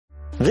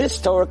This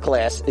Torah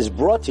class is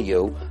brought to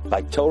you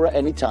by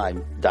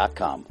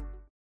TorahAnytime.com.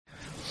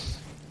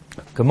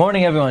 Good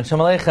morning, everyone.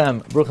 Shalom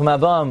Aleichem. Bruchim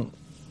Abam.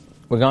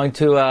 We're going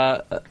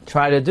to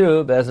try to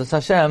do, Be'ezus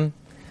Hashem,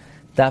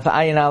 Daf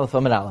Ayin Aleph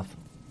Amud Aleph.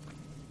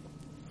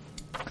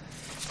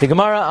 The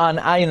Gemara on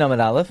Ayin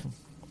Amud Aleph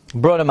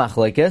brought a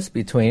machlekes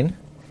between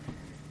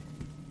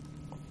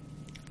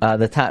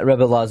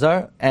Rebbe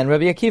Lazar and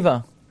Rebbe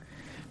Akiva.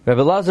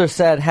 Rebbe Lazar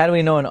said, how do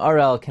we know an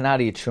Arel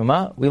cannot eat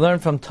Truma? We learn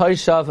from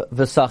Toishav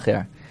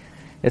V'Sachir.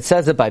 It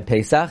says it by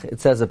Pesach,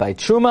 it says it by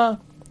Truma,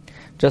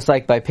 just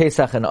like by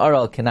Pesach an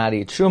Arel cannot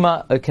eat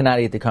Truma, or cannot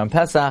eat the Karm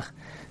Pesach,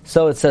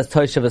 so it says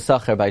Toishav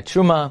V'Sachir by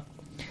Truma,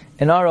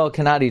 an Arel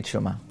cannot eat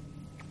Truma.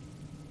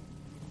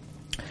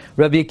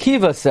 Rebbe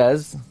Akiva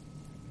says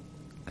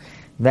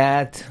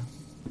that,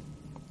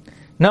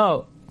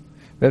 no,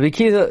 Rebbe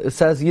Akiva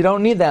says you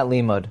don't need that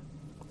limud.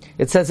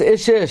 It says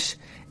Ish.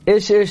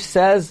 Ish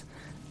says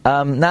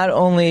not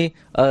only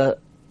a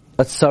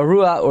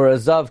sarua or a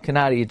zav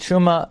cannot eat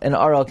truma, an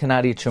aral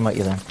cannot eat truma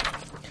either.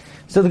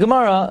 So the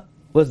Gemara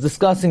was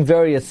discussing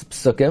various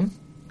psukim,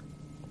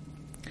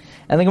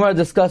 and the Gemara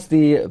discussed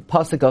the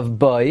pasuk of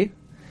Boy.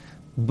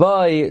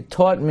 Boy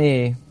taught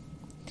me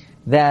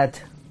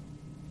that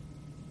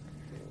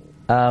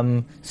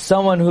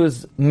someone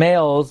whose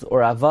males or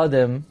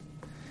avadim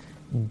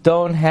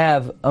don't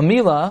have a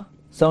milah,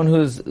 someone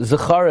whose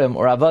zecharim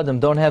or avadim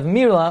don't have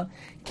milah,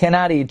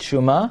 cannot eat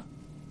truma.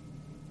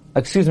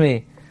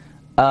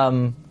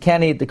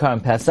 Can't eat the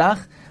Karm Pesach,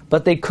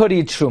 but they could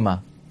eat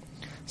truma.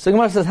 So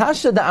Gemara says,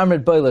 Hasha da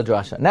amrit boy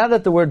ladrasha. Now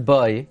that the word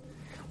boy,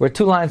 we're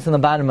 2 lines from the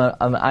bottom of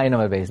Ayin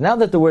Amud Beis. Now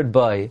that the word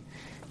boy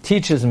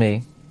teaches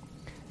me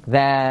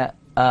that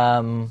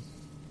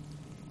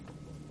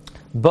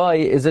boy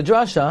is a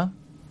drasha,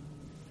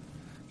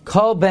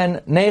 kol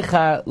ben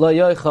nechar lo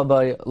yoicha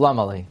boy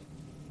lamali.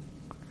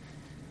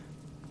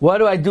 What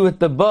do I do with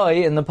the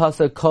boy in the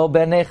pasuk kol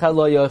ben nechar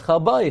lo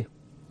yoicha boy?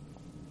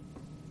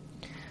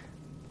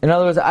 In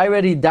other words, I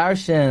already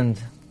darshaned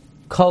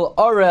kol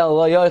orel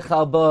lo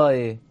yoicha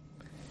boy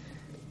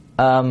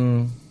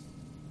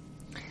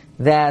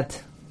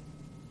that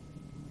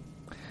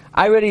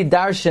I already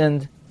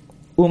darshaned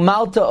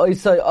umalta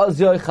oisai oz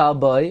yoicha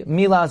boy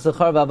mila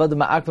sechar v'avad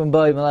ma'akvim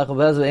boy melech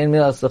v'ezva ein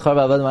mila sechar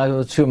v'avad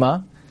ma'akvim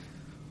truma.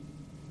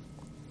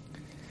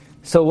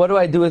 So what do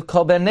I do with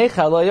kol ben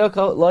nechar lo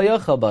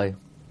yoicha boy?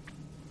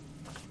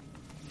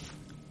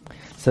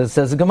 So it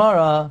says the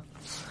Gemara,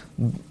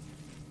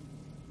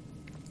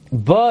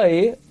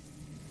 boy,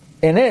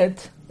 in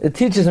it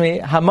teaches me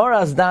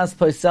hamaras das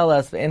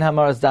poiselas in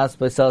hamaras das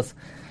poiselas.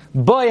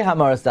 Boy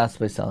hamaras das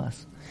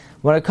poiselas.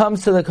 When it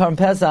comes to the Karm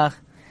Pesach,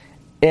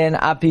 in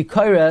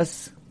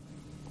Apikoros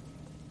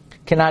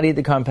cannot eat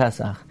the Karm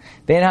Pesach.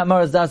 In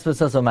hamaras das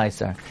poiselas or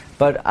meiser.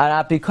 But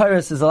at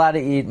Apikoros is allowed to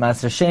eat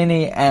Maser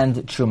Sheni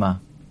and Truma.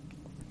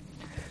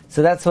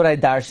 So that's what I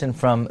darshan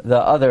from the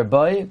other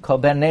boy, kol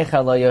ben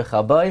nechar lo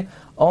yochal boy.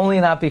 Only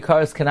an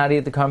Apikoros cannot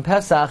eat the Karm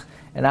Pesach,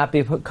 and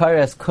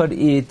Apikoros could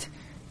eat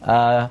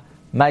Meiser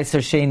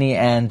Sheni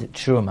and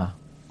Truma.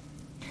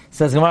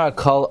 Says Gemara,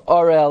 kol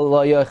orel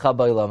lo yochal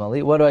boy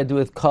lamali. What do I do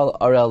with kol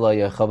orel lo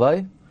yochal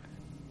boy?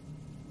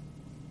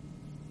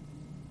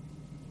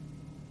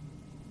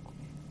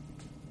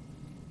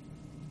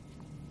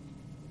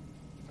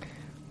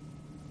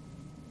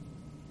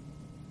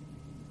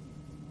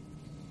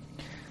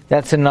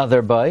 That's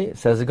another boy.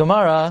 Says the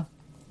Gemara,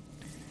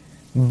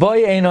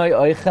 boy einoi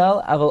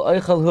oichel, aval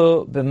oichel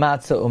hu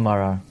b'matzah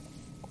umarar.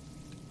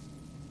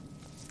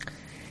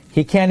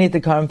 He can't eat the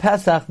Karm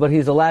Pesach, but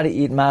he's allowed to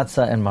eat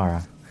matzah and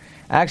marar.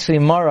 Actually,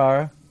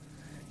 marar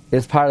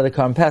is part of the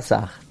Karm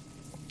Pesach.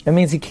 It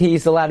means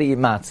he's allowed to eat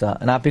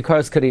matzah. And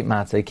Apikoros could eat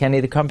matzah. He can't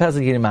eat the Karm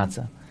Pesach, he can eat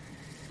matzah.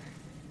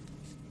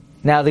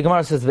 Now the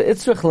Gemara says,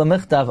 v'itzrich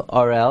lemichtav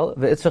orel,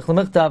 v'itzrich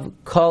lemichtav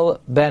kol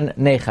ben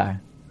nechar.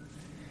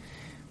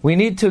 We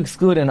need to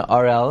exclude an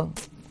Arel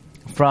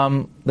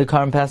from the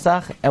Karm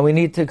Pesach, and we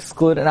need to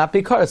exclude an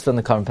Apikoros from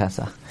the Karm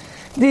Pesach.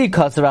 The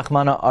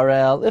Katzarachmana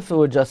Arel, if it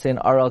were just an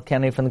Arel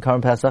candy from the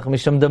Karm Pesach,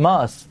 Mishum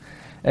Demas.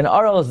 An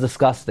Arel is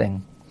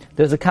disgusting.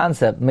 There's a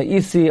concept,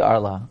 Me'isi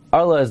Arla.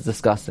 Arla is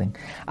disgusting.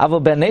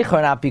 Avo ben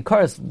Nechar and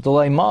Apikoros,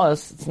 Doloi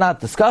Mas, it's not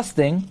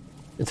disgusting,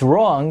 it's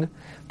wrong,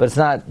 but it's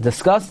not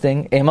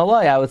disgusting.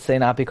 Emalai, I would say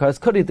an Apikoros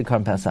could eat the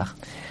Karm Pesach.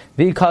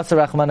 The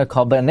Katzarachmana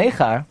Kol ben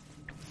Nechar,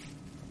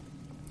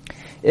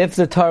 if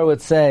the Torah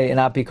would say an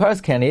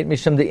Apikoros can't eat,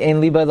 Mishum de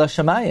ein liba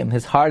l'shamayim,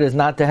 his heart is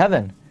not to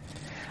heaven.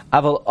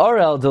 Aval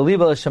orel de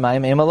liba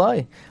l'shamayim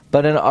emaloi,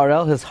 but in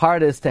orel his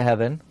heart is to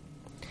heaven.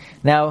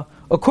 Now,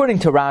 according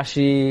to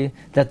Rashi,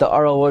 that the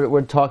orel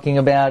we're talking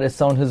about is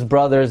someone whose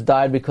brothers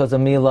died because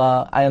of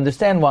milah, I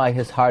understand why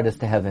his heart is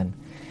to heaven.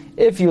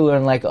 If you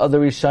learn like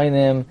other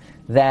Rishonim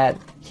that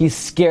he's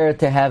scared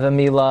to have a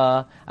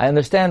milah, I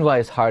understand why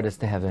his heart is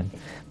to heaven.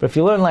 But if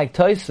you learn like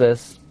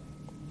Tosfos,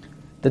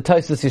 the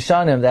Tosfos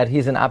Yishanim, that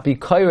he's an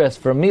apikoros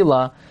for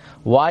milah,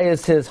 why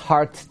is his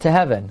heart to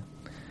heaven?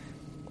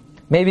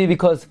 Maybe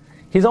because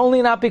he's only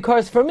an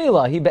apikoros for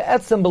milah. He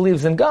be'etzem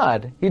believes in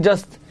God. He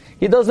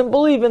doesn't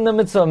believe in the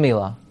mitzvah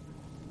milah.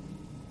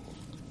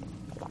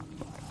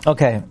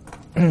 Okay.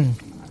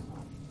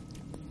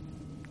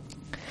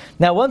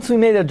 Now, once we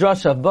made a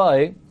drasha of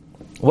boy,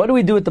 what do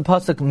we do with the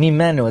pasuk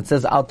mimenu? It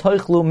says al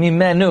toichlu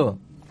mimenu.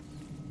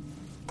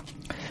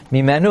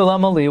 Mimenu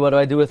lamali. What do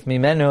I do with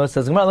mimenu? It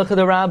says Gemara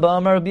lechad Rabba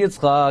Amar Rabbi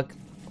Yitzchak.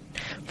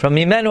 From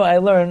mimenu I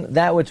learned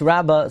that which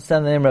Rabba said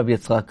in the name of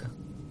Rabbi Yitzchak.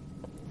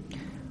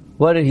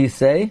 What did he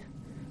say?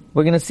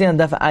 We're going to see on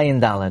Daf Ayin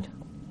Daled.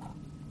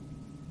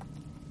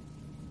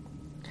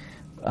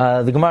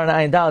 The Gemara in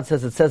Ayin Daled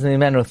says it says in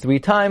mimenu 3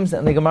 times,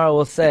 and the Gemara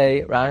will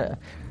say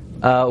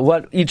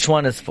what each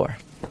one is for.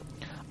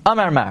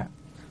 Amar Mar.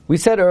 We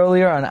said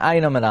earlier on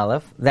Ayin Amud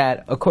Aleph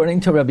that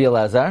according to Rabbi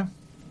Elazar,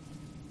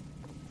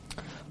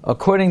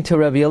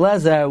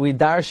 we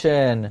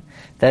darshan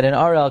that an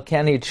Arel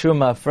can eat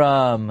truma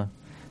from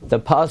the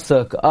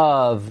pasuk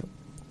of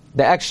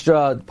the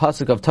extra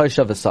pasuk of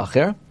Toshav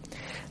V'Sachir.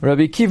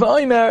 Rabbi Kiva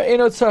Omer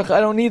Einot Tzarich. I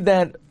don't need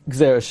that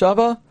Gzer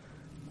Shava.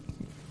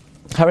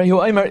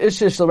 Harayu Omer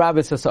Ishish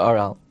l'Rabbis Asa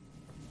Arel.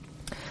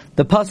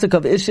 The pasuk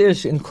of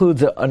Ishish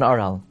includes an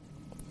Arel.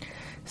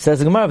 Says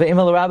the Gemara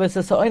Ve'imel l'Rabbis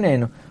Asa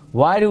Oinen.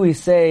 Why do we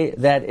say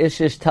that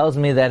Ishish tells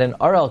me that an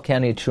Arel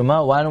can eat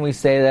Truma? Why don't we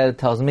say that it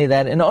tells me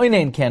that an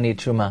Oinen can eat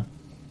Truma?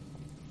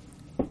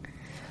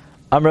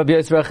 Am Rabbi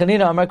Yisrael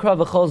Chanina, Amar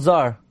Krav V'chol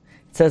Zar.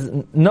 It says,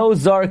 no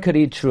Zar could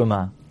eat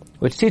Truma.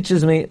 Which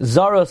teaches me,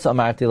 Zaros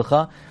Amarti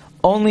L'cha,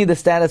 only the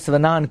status of a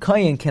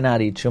non-Koyin cannot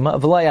eat Truma,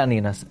 V'lai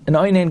Aninas. An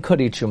Oinen could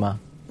eat Truma.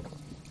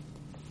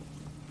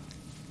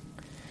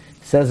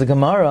 Says the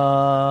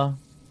Gemara.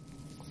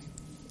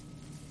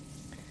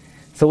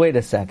 So wait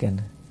a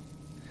second.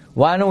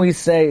 Why don't we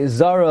say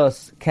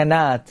Zaros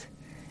cannot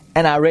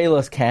and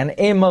Arelos can?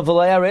 Ema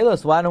v'lei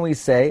Arelos. Why don't we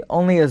say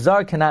only a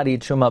Zar cannot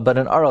eat Truma but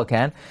an Arel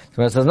can?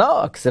 So it says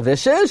no, Ksiv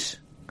Ish.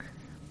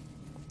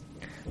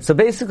 So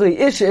basically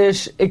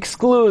Ish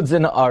excludes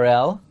an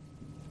Arel.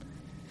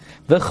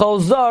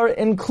 V'chol Zar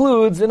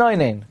includes an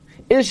Oinen.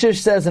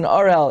 Ish says an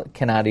Arel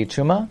cannot eat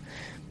Truma.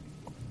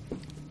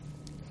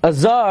 A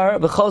Zar,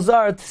 v'chol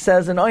Zar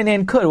says an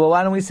Oinen could. Well,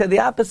 why don't we say the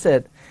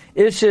opposite?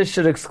 Ishish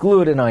should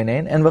exclude an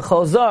Oinen, and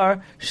V'chol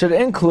Zar should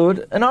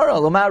include an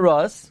Arel.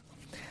 Umaros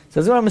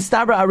says,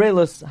 "Mistaber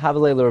Arelos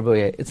Havalei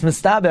L'Rabuye." It's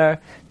mistaber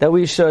that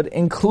we should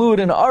include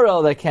an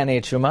Arel that can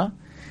eat Truma.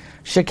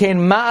 Shekain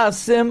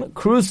Ma'asim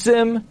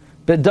Krusim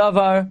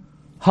Bedavar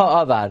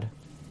Ha'avad.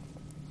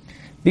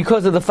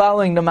 Because of the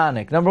following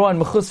mnemonic. Number 1,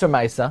 Mechusar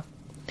Maisa.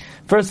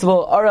 First of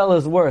all, Arel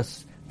is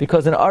worse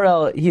because an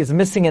Arel he is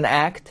missing an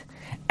act.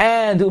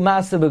 And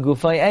umasa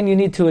begufay, and you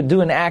need to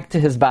do an act to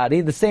his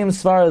body, the same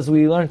as far as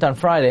we learned on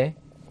Friday.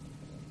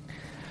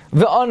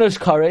 Ve'anush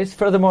kares.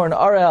 Furthermore, an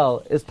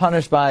Arel is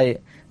punished by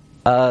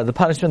the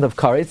punishment of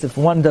kares. If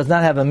one does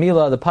not have a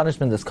milah, the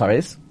punishment is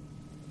kares.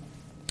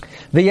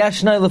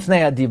 Ve'yashnai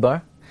lifnei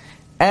adibar,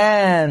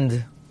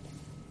 and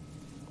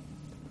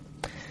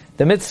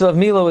the mitzvah of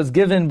milah was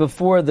given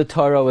before the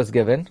Torah was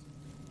given.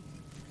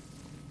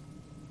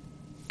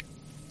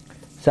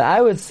 So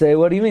I would say,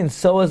 what do you mean?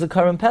 So is a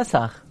Karban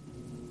Pesach.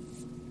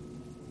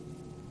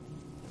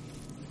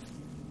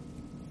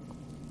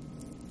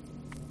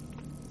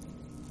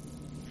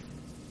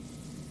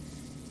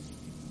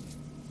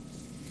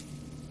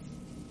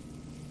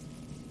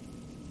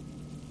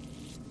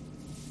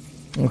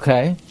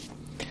 Okay.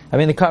 I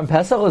mean, the Karban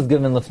Pesach was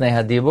given Lifnei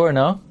Hadibur,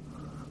 no?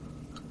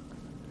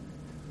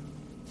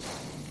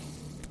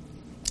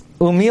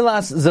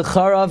 Umilas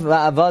Zecharav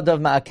Va'avadav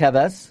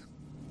Ma'akeves.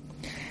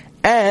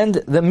 And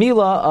the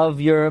Milah of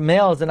your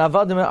males and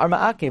Avadim are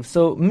Ma'akev.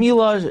 So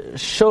Milah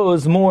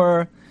shows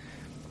more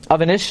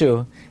of an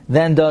issue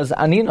than does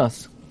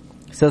Aninos.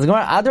 Says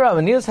Gemara, Adarav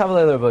Aninos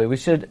Havalei L'Rabuye. We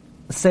should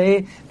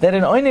say that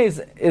an Oines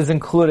is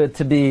included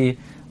to be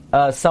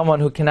someone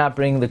who cannot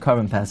bring the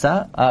Karban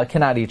Pesach,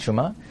 cannot eat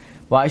Truma.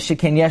 Why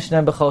sheken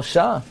yeshna b'chol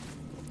shah?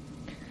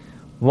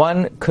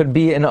 One could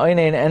be an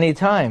Oinen any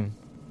time,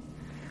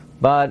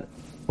 but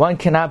one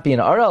cannot be an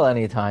Arel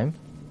any time.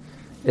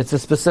 It's a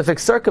specific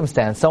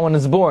circumstance. Someone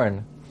is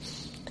born.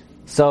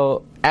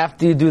 So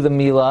after you do the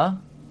Milah,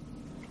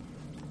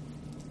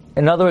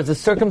 in other words, the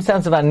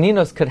circumstance of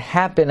Aninos could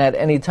happen at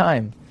any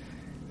time.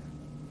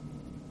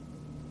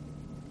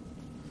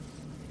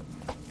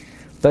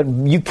 But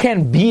you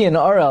can't be an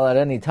Arel at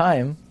any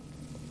time.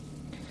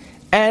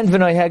 And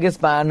v'noy hegis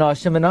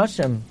ba'anoshim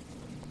anoshim.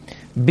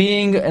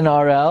 Being an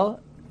Arel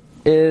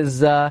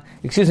is,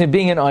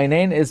 being an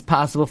Oinen is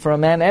possible for a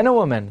man and a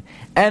woman.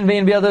 And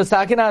v'in b'yado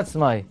sakin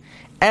atzmai.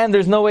 And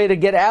there's no way to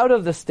get out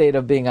of the state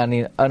of being an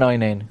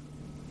Oinen.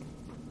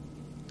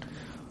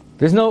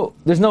 There's no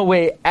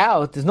way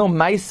out. There's no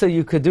maisa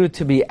you could do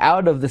to be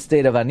out of the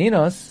state of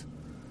Aninos.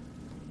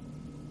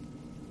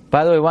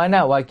 By the way, why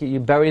not? Why can't you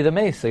bury the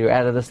mace so you're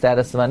out of the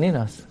status of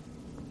Aninos?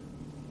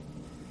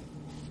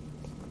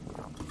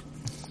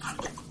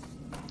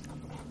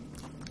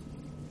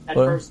 That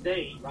first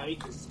day, right?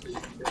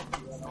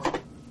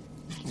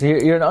 So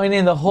you're an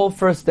Oinen the whole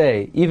first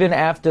day, even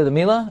after the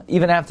Milah,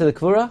 even after the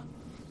Kvura?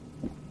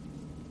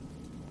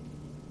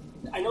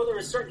 I know there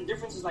are certain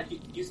differences, like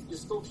you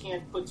still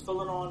can't put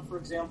tefillin on, for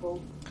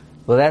example.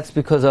 Well, that's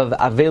because of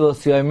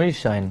Avelos Yom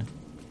Rishon.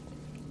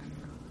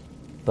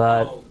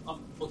 But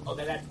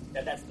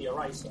that's the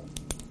Araisa.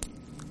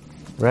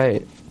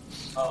 right.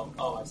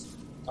 Oh, I see.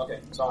 Okay,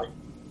 sorry.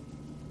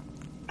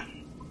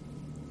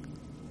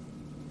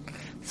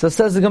 So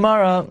says the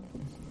Gemara,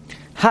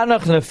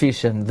 Hanach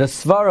Nefishin, the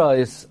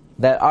svaras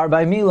that are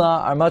by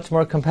Mila are much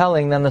more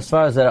compelling than the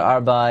svaras that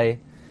are by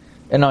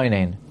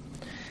Enoinen.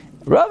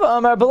 Rava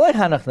Amar B'lei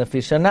Hanach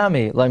Nefishin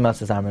Nami Loi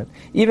Masas Amrit.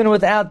 Even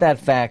without that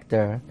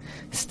factor,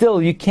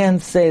 still you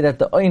can't say that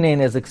the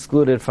Oinen is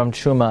excluded from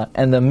Truma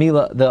and the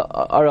Mila, the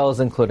Arel is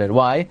included.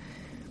 Why?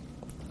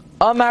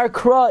 Amar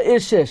Kra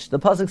Ishish. The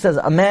pasuk says,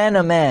 a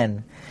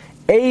man.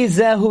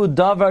 Eizehu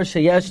davar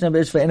sheyeshna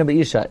b'ishva ina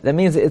b'isha. That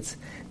means it's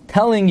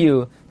telling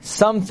you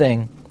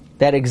something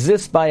that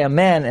exists by a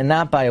man and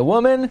not by a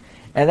woman,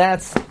 and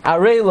that's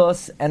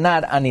arelos and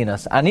not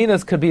aninos.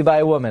 Aninos could be by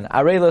a woman.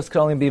 Arelos could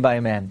only be by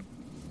a man.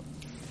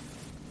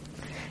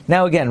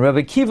 Now again,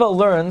 Rabbi Kiva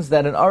learns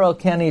that an Arel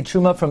can eat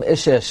truma from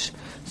Ishish.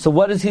 So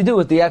what does he do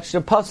with the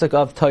extra pasuk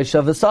of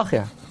Toisha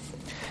v'Sachir?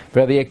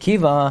 Rabbi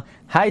Akiva,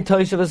 hi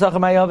Toisha v'Sachir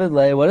ma'yavid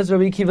le. What does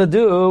Rabbi Akiva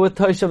do with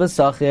Toisha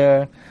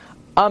v'Sachir?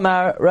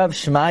 Amar Rav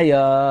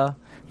Shmaya.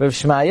 Rav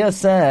Shmaya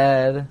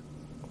said,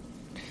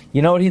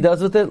 you know what he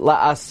does with it?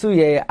 La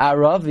asuye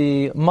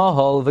aravi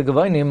mahol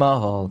v'gavayni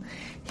mahol.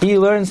 He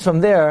learns from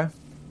there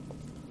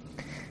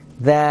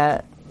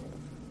that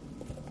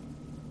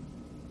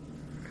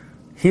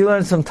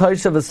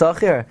Toisha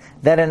v'Sachir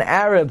that an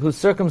Arab who's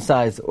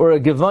circumcised or a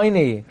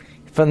Gavayni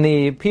from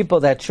the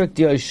people that tricked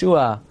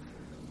Yeshua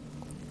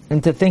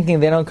into thinking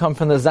they don't come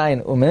from the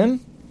Zayin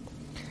Umim,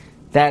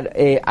 that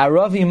a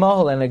Aravi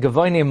Mahal and a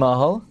Gavayni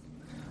Mahal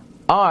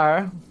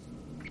are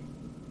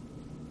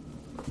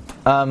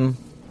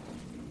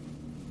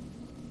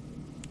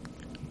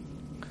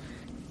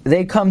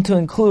they come to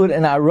include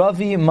an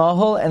Aravi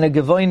Mahal and a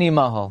Gavayni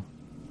Mahal.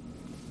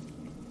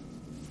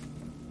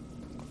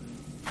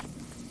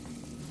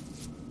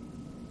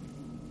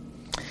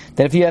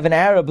 That if you have an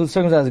Arab who's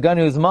circumcised, a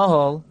Gani who's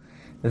Mahal,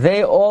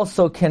 they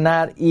also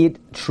cannot eat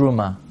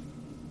Truma.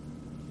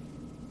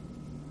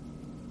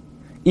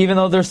 Even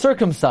though they're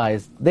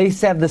circumcised, they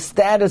have the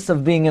status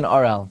of being an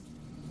Arel.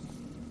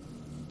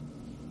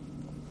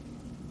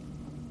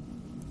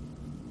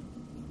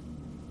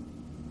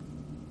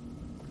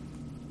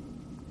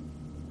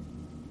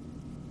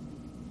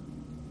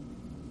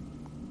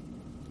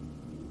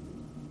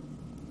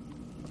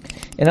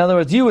 In other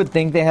words, you would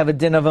think they have a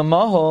din of a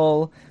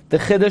Mahal. The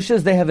Chiddush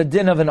is they have a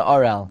din of an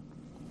Arel.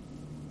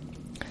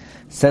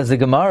 Says the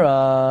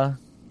Gemara,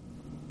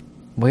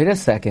 wait a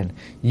second.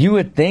 You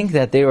would think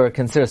that they were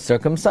considered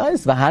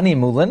circumcised? Vahani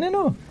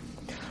mulaninu?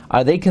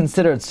 Are they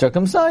considered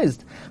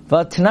circumcised?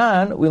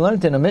 Vatnan, we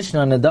learned in a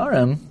Mishnah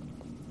Nadarim,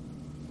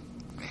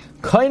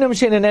 Kainam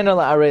shenenena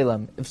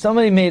la'arelam. If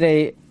somebody made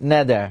a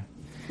neder,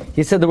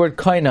 he said the word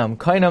kainam.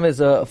 Kainam is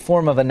a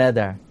form of a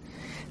neder.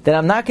 Then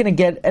I'm not going to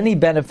get any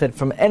benefit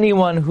from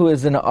anyone who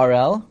is an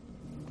Arel.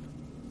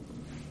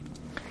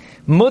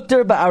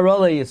 Mutter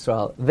ba'arola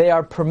Yisrael. They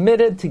are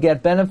permitted to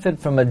get benefit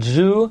from a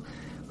Jew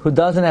who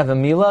doesn't have a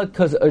milah,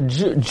 because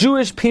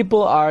Jewish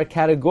people are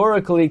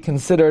categorically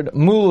considered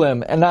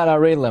mulim and not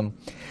arelim.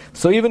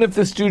 So even if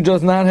this Jew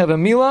does not have a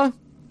milah,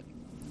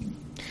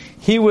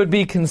 he would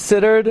be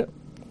considered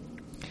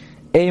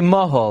a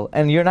mahal,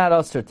 and you're not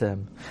usher to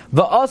him.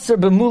 Va'asr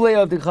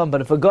b'mulei avdicham.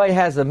 But if a guy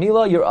has a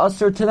milah, you're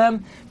usher to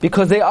them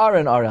because they are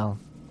an arel.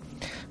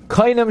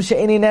 Kainam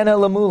she'eni nena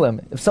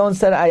lamulim. If someone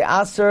said, I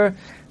usher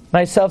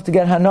myself to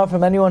get hana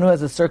from anyone who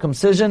has a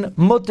circumcision,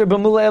 mutter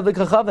b'mulei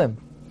avdichavim.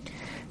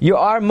 You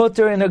are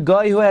mutter in a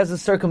guy who has a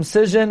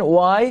circumcision.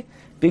 Why?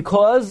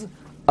 Because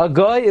a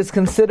guy is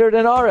considered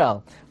an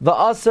arel.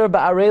 Va'asr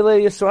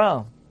ba'arele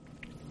Yisrael.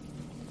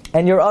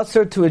 And you're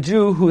usher to a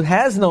Jew who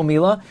has no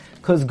milah,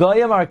 because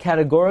goyim are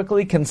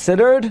categorically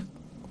considered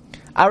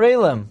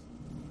arelim.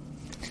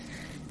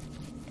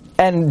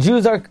 And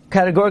Jews are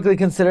categorically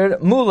considered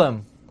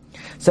mulim.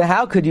 So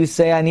how could you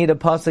say I need a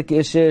pasuk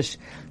ishish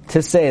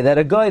to say that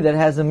a guy that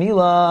has a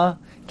milah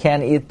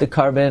can eat the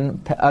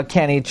carbon,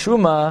 can eat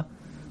truma?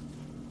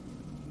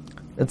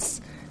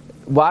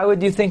 Why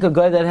would you think a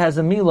guy that has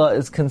a milah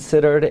is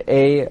considered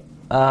a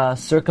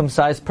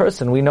circumcised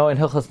person? We know in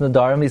Hilchos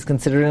Nadarim he's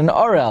considered an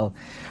arel.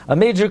 A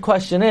major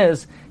question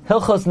is,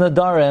 Hilchos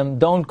Nadarim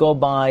don't go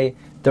by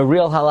the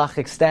real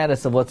halachic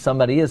status of what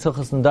somebody is.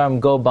 Hilchos Nadarim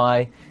go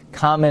by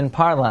common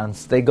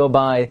parlance. They go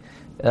by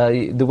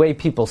the way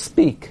people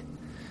speak.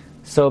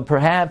 So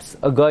perhaps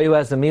a guy who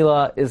has a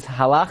milah is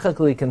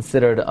halachically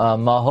considered a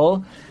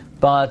mahol,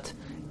 but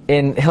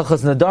in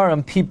Hilchos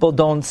Nadarim people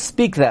don't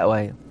speak that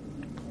way.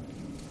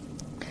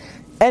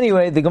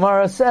 Anyway, the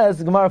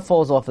Gemara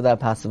falls off of that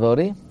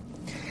possibility.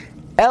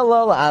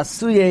 Elal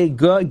asuye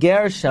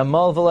ger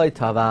shamal v'loy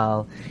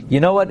taval. You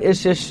know what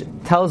Ishish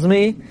tells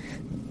me?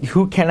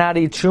 Who cannot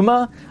eat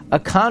truma? A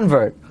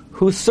convert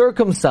who's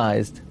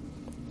circumcised,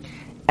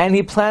 and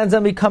he plans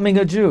on becoming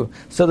a Jew.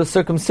 So the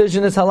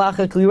circumcision is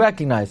halachically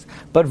recognized.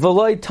 But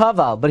v'loy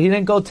taval, but he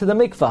didn't go to the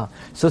mikvah.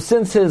 So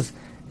since his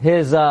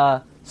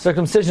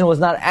circumcision was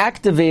not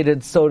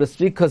activated, so to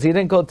speak, because he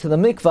didn't go to the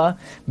mikvah,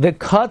 the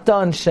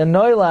katan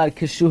shenoilad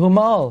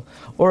kishuhumal,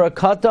 or a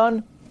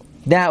katan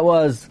that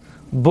was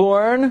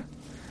born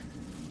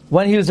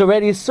when he was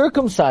already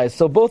circumcised.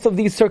 So both of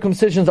these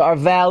circumcisions are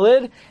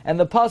valid, and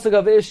the pasuk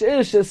of Ish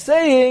is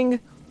saying,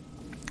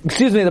 the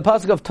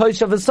pasuk of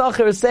Toisha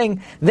v'Sachar is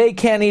saying they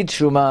can't eat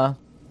truma.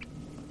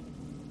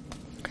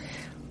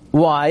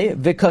 Why?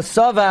 Because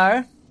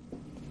savar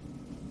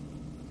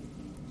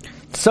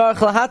tzarich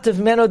lahatif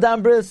meno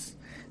dam bris.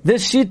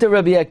 This shita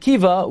Rabbi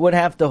Akiva would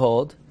have to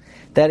hold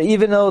that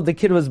even though the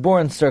kid was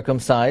born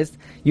circumcised,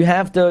 you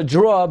have to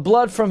draw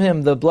blood from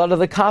him, the blood of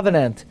the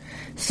covenant.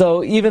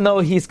 So even though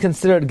he's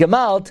considered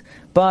gemalt,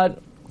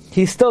 but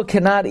he still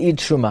cannot eat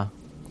truma.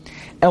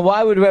 And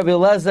why would Rabbi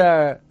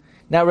Elazar?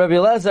 Now Rabbi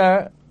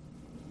Elazar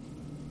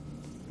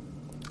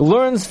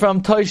learns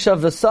from Toisha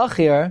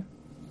v'Sachir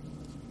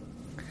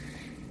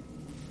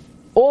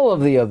all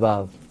of the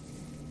above.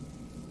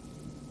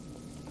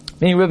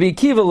 Meaning Rabbi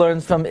Akiva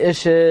learns from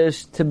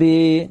Ishish to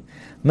be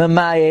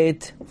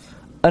Mamayet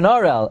an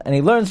Arel, and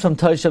he learns from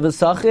Toisha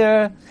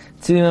v'Sachir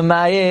to be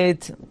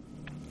Mamayet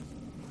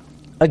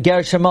a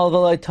Ger Shemal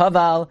v'Loi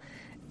Taval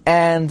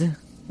and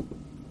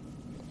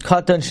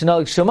Katan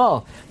Shenolik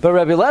Shemal. But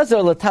Rabbi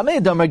Elazar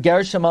l'tamei damer Ger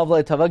Shemal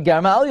v'Loi Taval Ger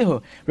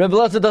Ma'alihu. Rabbi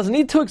Elazar doesn't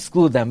need to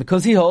exclude them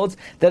because he holds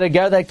that a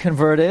ger that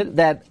converted,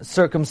 that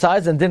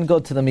circumcised and didn't go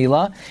to the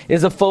milah,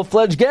 is a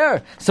full-fledged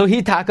ger. So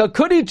he taka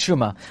could eat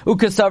truma.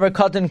 Ukasavar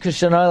Katan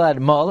Kishenoilad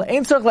Mol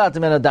ain't tzarich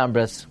latim en adam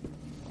bris.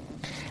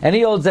 And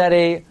he holds that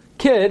a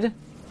kid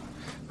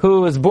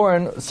who is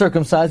born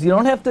circumcised, you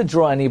don't have to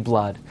draw any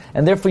blood,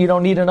 and therefore you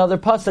don't need another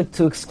pasuk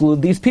to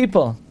exclude these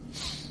people.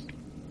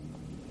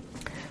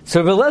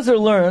 So Rabbi Elazar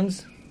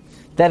learns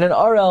that an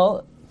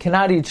Arel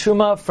cannot eat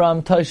truma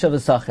from Toisha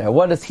v'Sachar.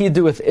 What does he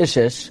do with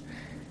Ishish?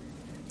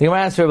 The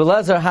Gemara asks Rabbi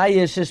Elazar, "Hi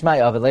Ishish, my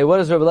avidle." What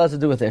does Rabbi Elazar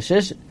do with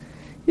Ishish?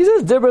 He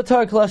says, "Dibra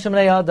Torah k'lashem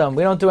bnei Adam."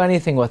 We don't do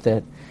anything with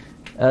it.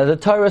 The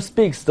Torah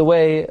speaks the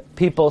way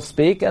people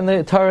speak, and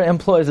the Torah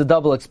employs a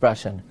double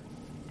expression.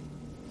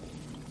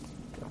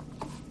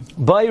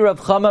 By Rav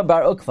Chama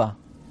bar Ukva.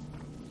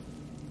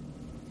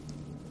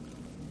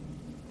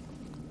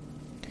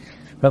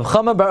 Rav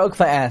Chama bar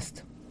Ukva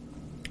asked,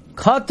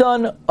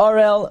 Katan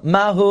Arel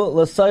Mahu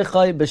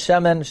L'Soichai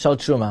B'Shemen Shal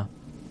Truma.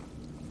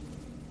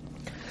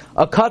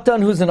 A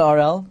Katan who's an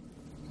Arel,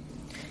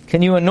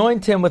 can you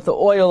anoint him with the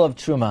oil of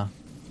Truma?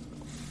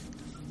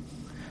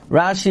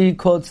 Rashi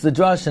quotes the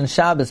drush in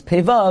Shabbos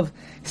Pevav,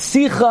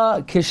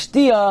 Sicha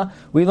Kishtia,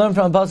 we learn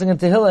from a pasuk in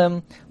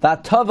Tehillim,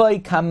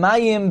 V'atavai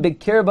kamayim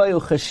b'kirbai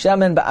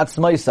u'cheshemen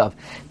ba'atzmoisav,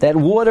 that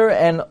water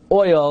and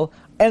oil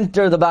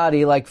enter the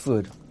body like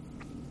food.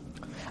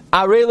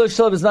 Arelo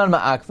Shalab is not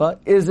ma'akva,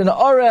 is an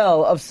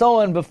orel of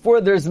someone before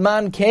their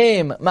zman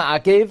came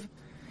ma'akev,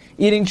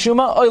 eating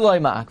truma, oiloi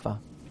ma'akva.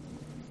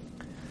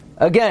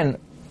 Again,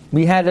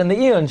 we had in the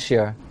Eon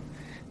Shir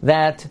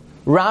that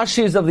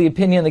Rashi is of the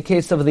opinion the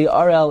case of the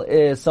orel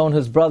is someone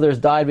whose brothers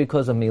died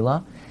because of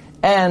Milah.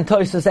 And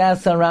Tosfos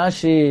asks on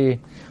Rashi,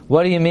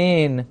 what do you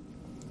mean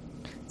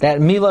that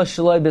Milah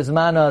Shaloi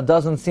Bizmana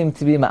doesn't seem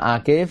to be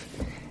ma'akev?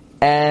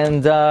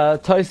 And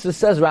Tosfos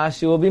says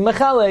Rashi will be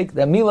mechalek,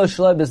 that Milah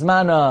Shaloi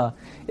Bizmana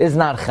is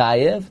not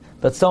chayiv,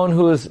 but someone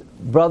whose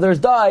brothers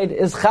died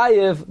is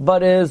chayiv,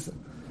 but is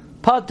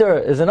pater,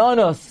 is an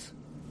onus.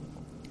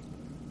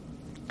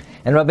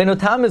 And Rabbeinu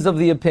Tam is of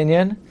the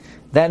opinion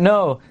that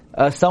no,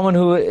 someone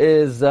who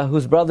is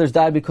whose brothers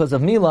died because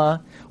of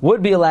Milah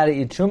would be allowed to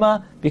eat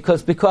truma,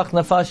 because Pikuach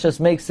Nefashos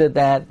makes it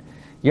that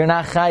you're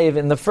not chayiv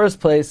in the first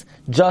place,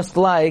 just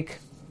like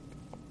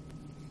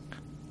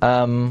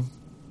someone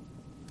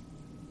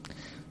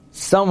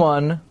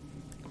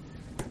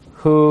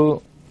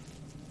who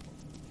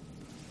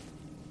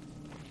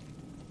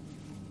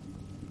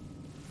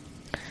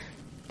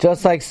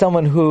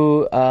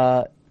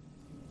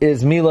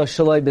is Milah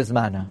Shaloi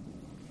Bizmana.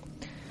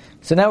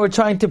 So now we're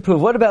trying to prove,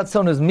 what about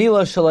someone who's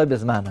Milah Shaloi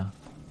Bizmana?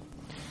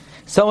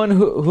 Someone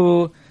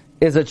who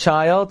is a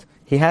child,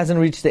 he hasn't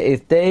reached the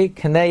 8th day,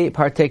 can they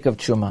partake of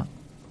Truma?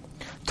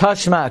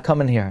 Tashma,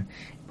 come in here.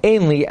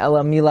 Ainli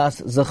ela milas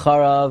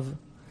zacharav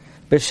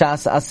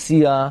b'shas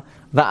asiya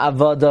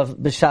va'avadav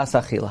b'shas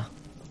achila.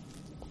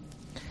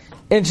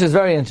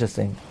 Very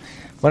interesting.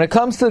 When it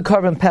comes to the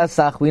Korban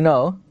Pesach, we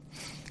know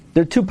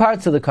there are two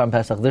parts of the Korban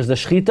Pesach. There's the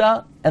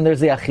Shechita and there's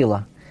the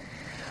Achila.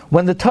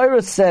 When the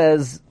Torah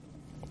says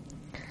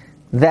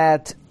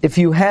that if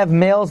you have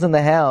males in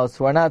the house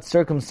who are not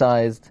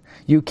circumcised,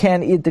 you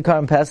can't eat the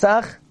Korban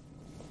Pesach,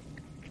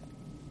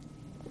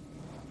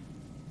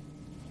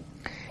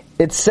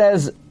 it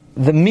says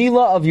the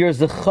milah of your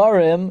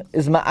zecharim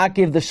is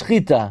ma'akiv the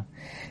shchita.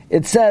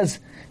 It says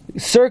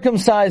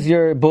circumcise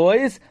your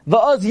boys,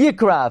 va'oz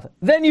yikrav,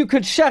 then you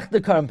could shech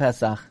the Korban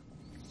Pesach.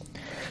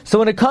 So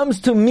when it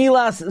comes to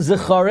milas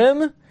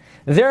zecharim,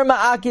 they're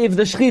ma'akiv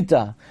the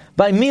shchita.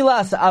 By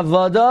milas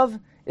avadav,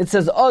 it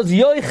says oz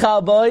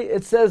yoichal boy,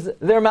 it says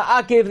they're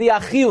ma'akev the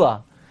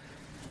achila.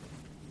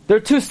 There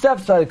are two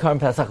steps by the Korban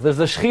Pesach. There's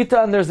the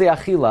shechita and there's the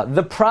achila.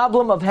 The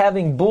problem of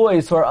having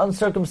boys who are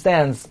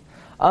uncircumcised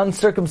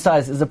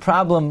uncircumcised is a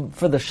problem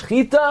for the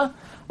shechita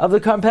of the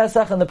Karm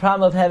Pesach, and the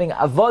problem of having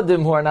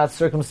avodim who are not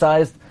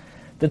circumcised,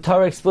 the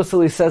Torah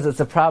explicitly says it's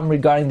a problem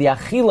regarding the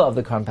achila of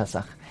the Karm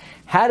Pesach.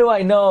 How do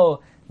I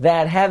know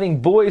that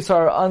having boys who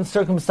are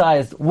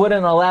uncircumcised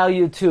wouldn't allow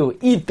you to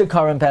eat the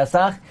Karm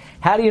Pesach?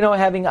 How do you know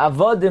having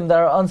avodim that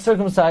are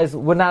uncircumcised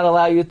would not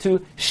allow you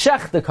to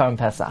shech the Karm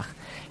Pesach?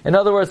 In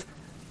other words,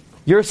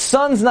 your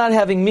son's not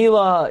having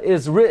milah,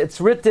 it's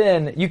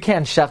written, you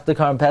can't shech the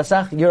Karm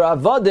Pesach. Your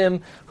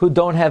avodim who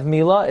don't have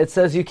milah, it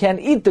says you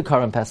can't eat the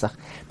Karm Pesach.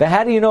 But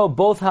how do you know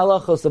both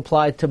halachos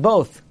apply to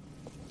both?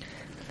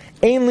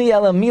 Ainli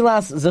ela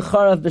milas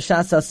zecharav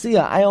b'shas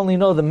asiyah. I only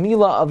know the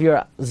milah of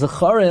your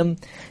zecharim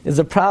is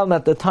a problem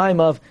at the time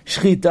of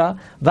shchita.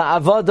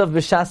 Va'avodav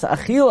b'shas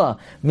achila.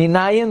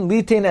 Minayin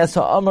litin es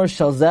ha'amar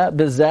shel zeh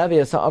b'zeh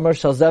v'es ha'amar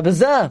shel zeh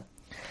b'zeh.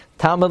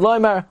 Talmud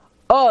loymar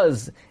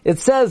oz. It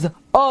says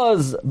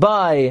oz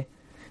by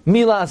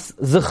milas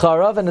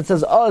zecharav, and it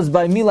says oz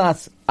by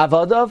milas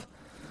avodav.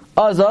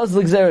 Oz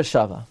l'gzera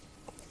shava.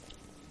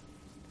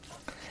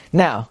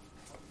 Now,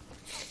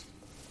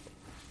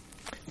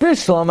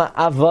 Bishlama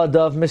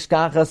avadav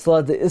mishkachas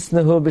la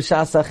deisnahu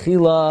b'shas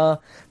achila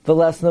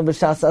v'lesnu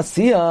b'shas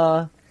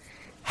asiyah.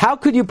 How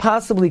could you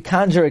possibly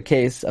conjure a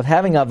case of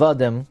having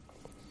avadim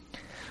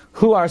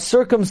who are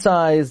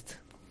circumcised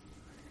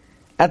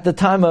at the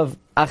time of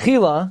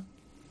achila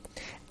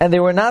and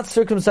they were not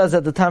circumcised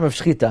at the time of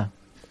shchita?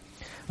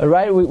 All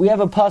right, we have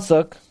a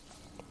pasuk.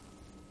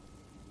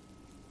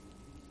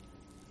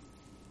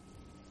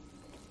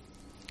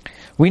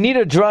 We need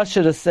a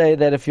drasha to say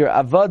that if your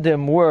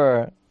avadim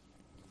were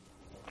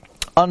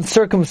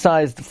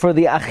uncircumcised for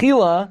the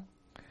achila,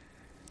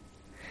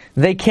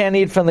 they can't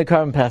eat from the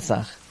Karm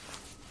Pesach.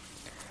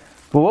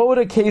 But what would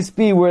a case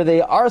be where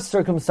they are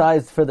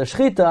circumcised for the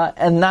shchita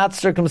and not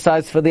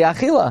circumcised for the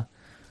achila?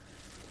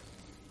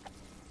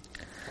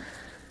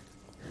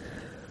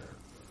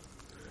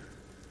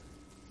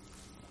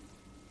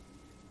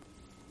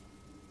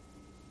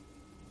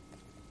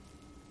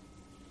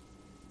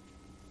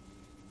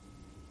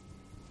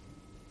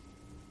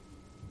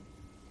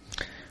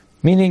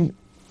 Meaning,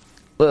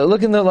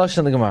 look in the Lashon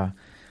of the Gemara.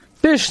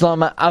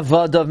 Bishlama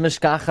avadav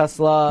mishkachas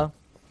la.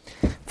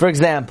 For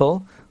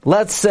example,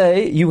 let's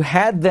say you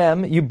had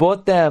them, you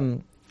bought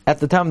them at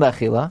the time of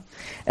the achila,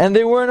 and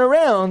they weren't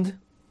around.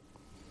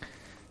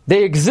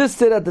 They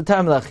existed at the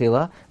time of the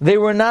achila. They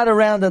were not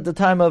around at the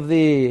time of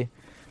the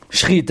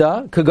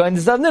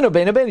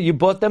shchita. You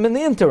bought them in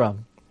the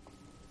interim.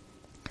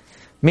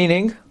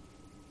 Meaning,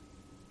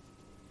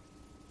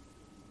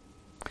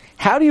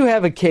 how do you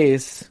have a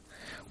case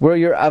where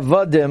your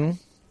avadim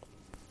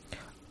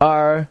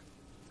are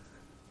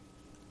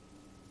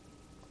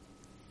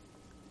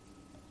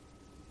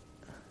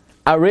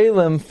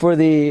arelim for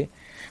the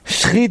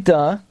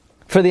shchita,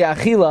 for the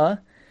achila,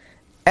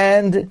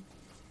 and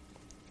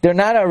they're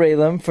not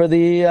arelim for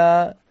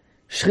the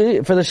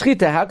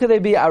shchita? How could they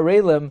be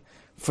arelim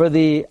for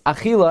the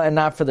achila and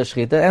not for the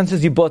shchita? The answer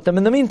is you bought them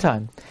in the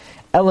meantime.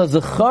 How do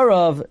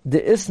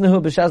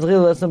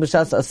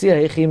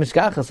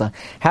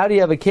you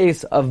have a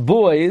case of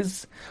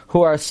boys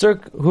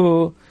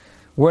who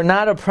were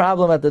not a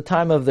problem at the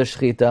time of the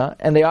shchita,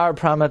 and they are a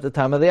problem at the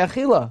time of the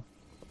achila?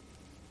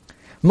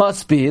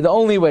 Must be, the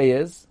only way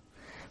is,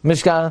 they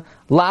must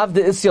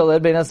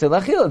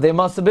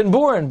have been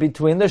born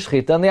between the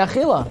shchita and the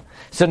achila.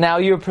 So now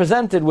you're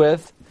presented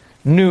with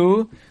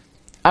new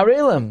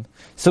arelim.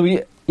 So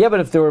but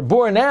if they were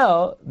born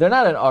now, they're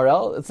not an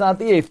arel, it's not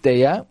the 8th day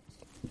yet.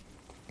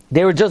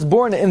 They were just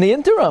born in the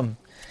interim.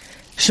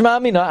 Shema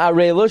mina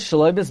arelos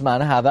shaloi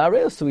bizmana have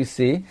arelos. So we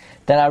see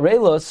that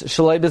arelos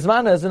shaloi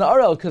bizmana is an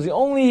arel, because the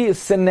only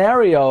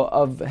scenario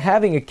of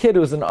having a kid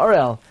who's an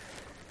arel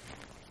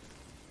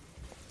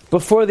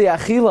before the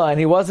achila, and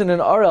he wasn't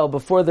an arel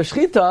before the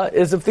shchita,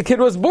 is if the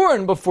kid was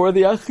born before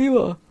the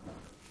achila.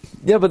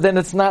 Yeah, but then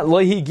it's not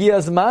lo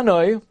higia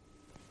zmanoi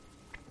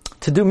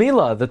to do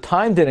milah. The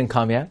time didn't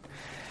come yet.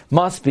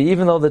 Must be,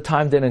 even though the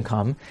time didn't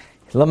come.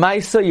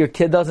 Lamaisa, your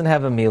kid doesn't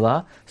have a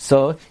milah,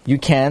 so you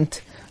can't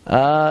eat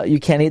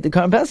the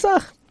Karm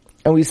Pesach.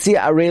 And we see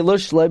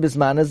arelos shloi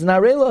bizman as an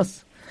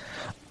arelos.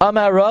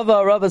 Amar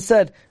Rava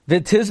said,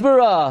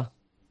 v'tizbara.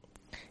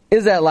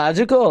 Is that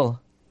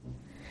logical?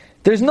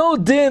 There's no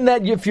din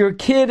that if your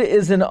kid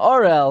is an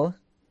arel,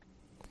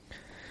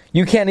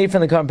 you can't eat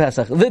from the Karm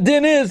Pesach. The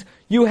din is,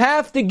 you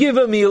have to give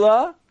a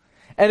milah,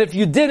 and if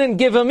you didn't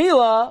give a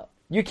milah,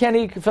 you can't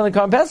eat from the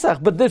Karm Pesach.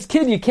 But this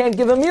kid, you can't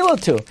give a milah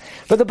to.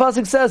 But the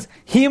pasuk says,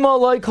 "Himo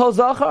loy kol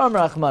zachar am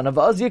rachman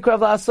avaz yikrav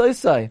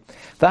la'asoisai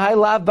v'hai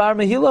lav bar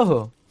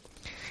mehilahu."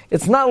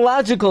 It's not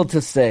logical to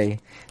say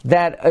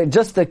that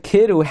just a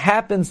kid who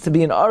happens to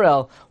be an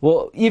arel,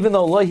 well, even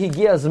though loy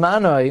higia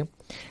zmanoi,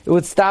 it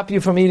would stop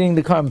you from eating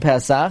the Karm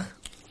Pesach,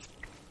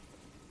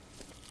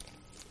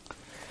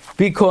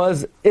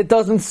 because it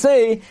doesn't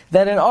say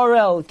that an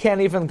arel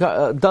can't even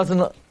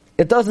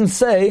It doesn't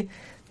say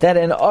that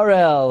an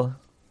arel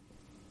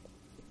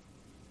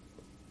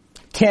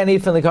can't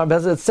eat from the Karm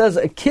Pesach. It says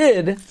a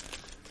kid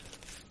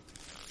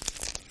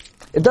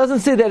It doesn't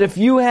say that if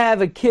you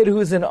have a kid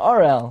who's an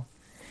RL,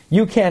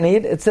 you can't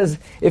eat. It says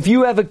if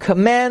you have a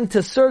command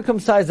to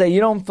circumcise that you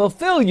don't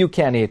fulfill, you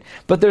can't eat.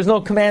 But there's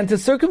no command to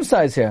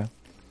circumcise here.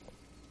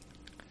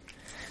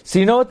 So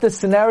you know what the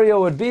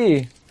scenario would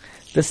be?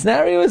 The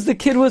scenario is the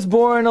kid was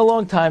born a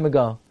long time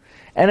ago.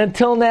 And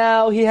until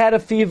now, he had a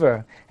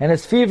fever. And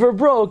his fever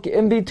broke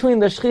in between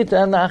the shchita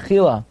and the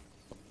achila.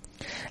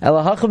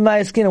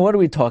 What are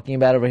we talking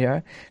about over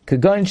here?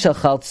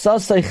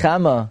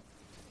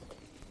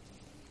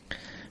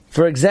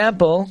 For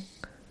example,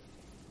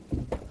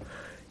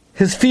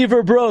 his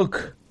fever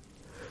broke.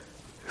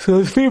 So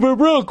his fever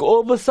broke.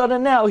 All of a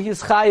sudden now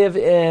he's chayiv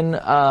in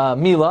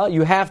Mila.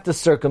 You have to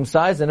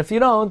circumcise. And if you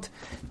don't,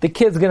 the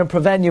kid's going to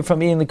prevent you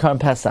from eating the Karm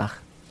Pesach.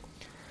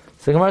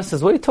 So Gemara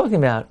says, what are you talking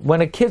about?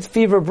 When a kid's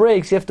fever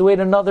breaks, you have to wait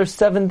another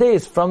 7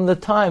 days from the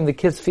time the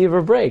kid's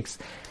fever breaks.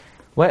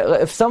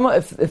 If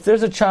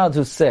there's a child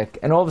who's sick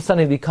and all of a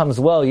sudden he becomes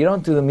well, you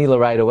don't do the Mila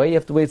right away. You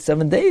have to wait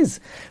 7 days.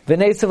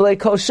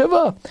 Shmuel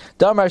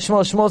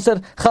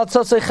said,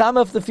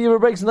 if the fever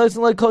breaks,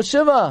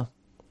 shiva.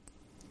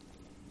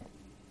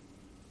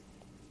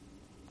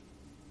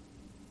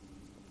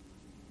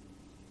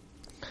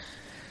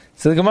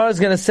 So the Gemara is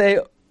going to say,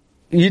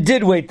 you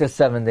did wait the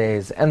 7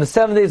 days, and the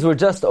 7 days were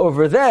just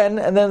over then,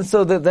 and then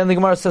then the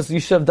Gemara says you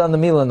should have done the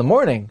Mila in the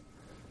morning.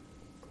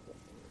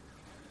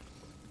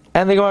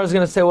 And the Gemara is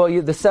going to say, well,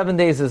 the 7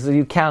 days is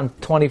you count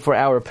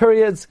 24-hour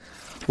periods.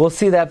 We'll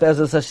see that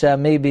Be'ezus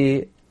Hashem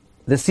maybe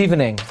this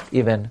evening,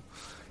 even,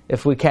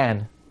 if we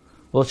can.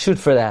 We'll shoot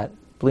for that.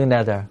 Bli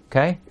neder.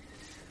 Okay?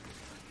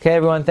 Okay,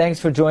 everyone, thanks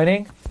for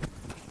joining.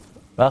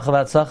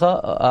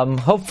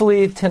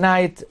 Hopefully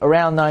tonight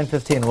around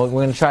 9:15 we're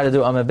going to try to do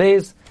Amud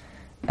Beis,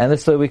 and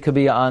this way we could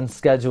be on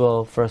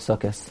schedule for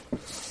Sukkot.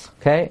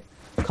 Okay?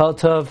 Kol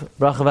Tov,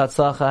 bracha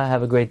v'atzlacha,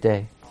 have a great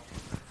day.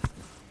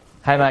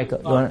 Hi, Michael.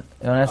 You want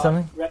to ask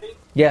something? Rebbe?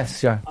 Yes,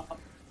 sure.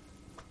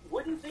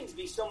 Wouldn't things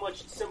be so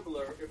much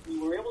simpler if we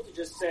were able to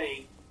just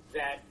say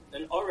that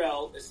an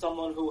Orel is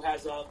someone who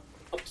has a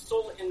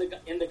psul in the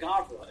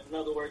Gavra? In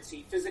other words,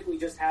 he physically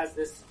just has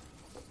this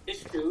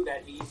issue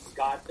that he's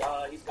got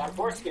a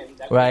foreskin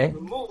that we can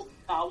remove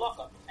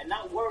halacha, and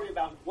not worry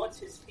about what's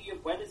his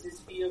fiyuv, when is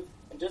his fiyuv,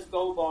 and just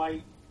go by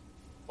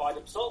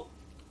the psul,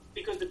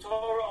 because the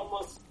Torah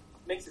almost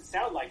makes it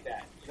sound like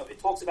that. It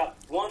talks about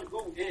one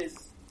who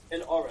is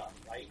an Orel,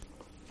 right?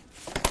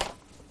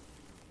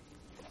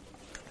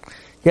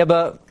 Yeah,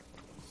 but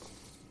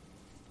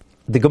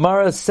the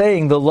Gemara is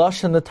saying the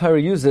lashon the Torah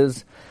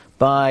uses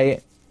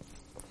by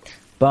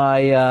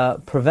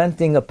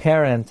preventing a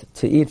parent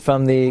to eat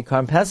from the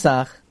Karm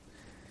Pesach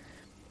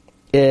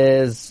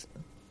is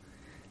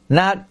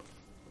not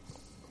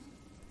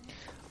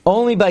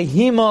only by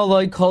hima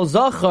loy kol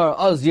zachar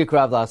az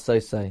yikrav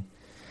la'asosai.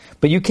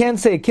 But you can't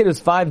say a kid is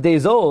 5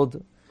 days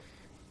old.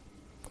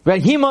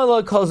 Right? Hima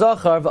loy kol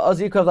zachar az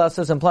yikrav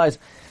la'asosai implies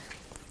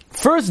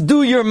first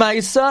do your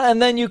maisa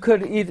and then you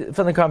could eat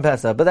from the Karm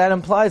Pesach. But that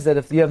implies that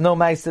if you have no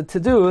maisa to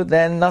do,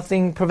 then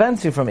nothing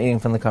prevents you from eating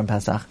from the Karm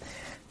Pesach.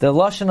 The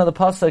lashon of the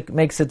pasuk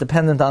makes it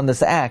dependent on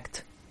this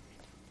act.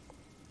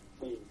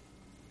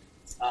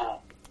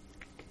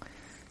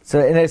 So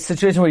in a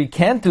situation where you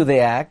can't do the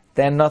act,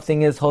 then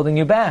nothing is holding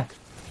you back.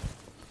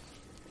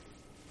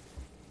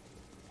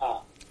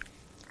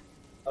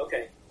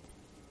 Okay.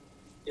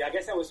 Yeah, I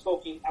guess I was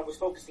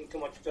focusing too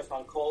much just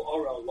on kol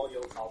orel lo yo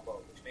kalbo,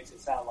 which makes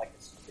it sound like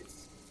it's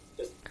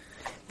just.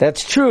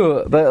 That's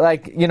true, but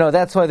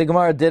that's why the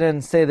Gemara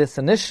didn't say this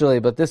initially.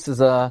 But this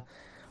is a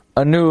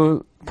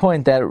new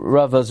point that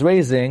Rav was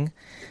raising,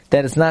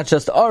 that it's not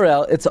just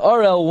Orel, it's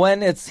Orel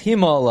when it's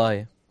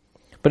Himalai.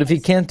 But if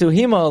you can't do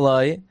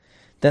Himalai,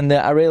 then the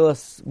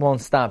Arelis won't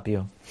stop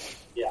you.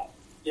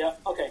 Yeah,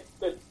 okay,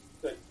 good.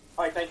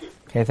 All right, thank you.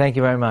 Okay, thank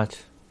you very much.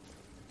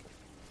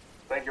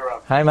 Thank you,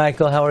 Rav. Hi,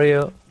 Michael, how are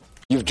you?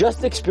 You've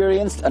just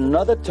experienced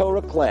another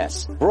Torah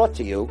class brought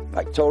to you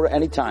by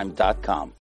TorahAnytime.com.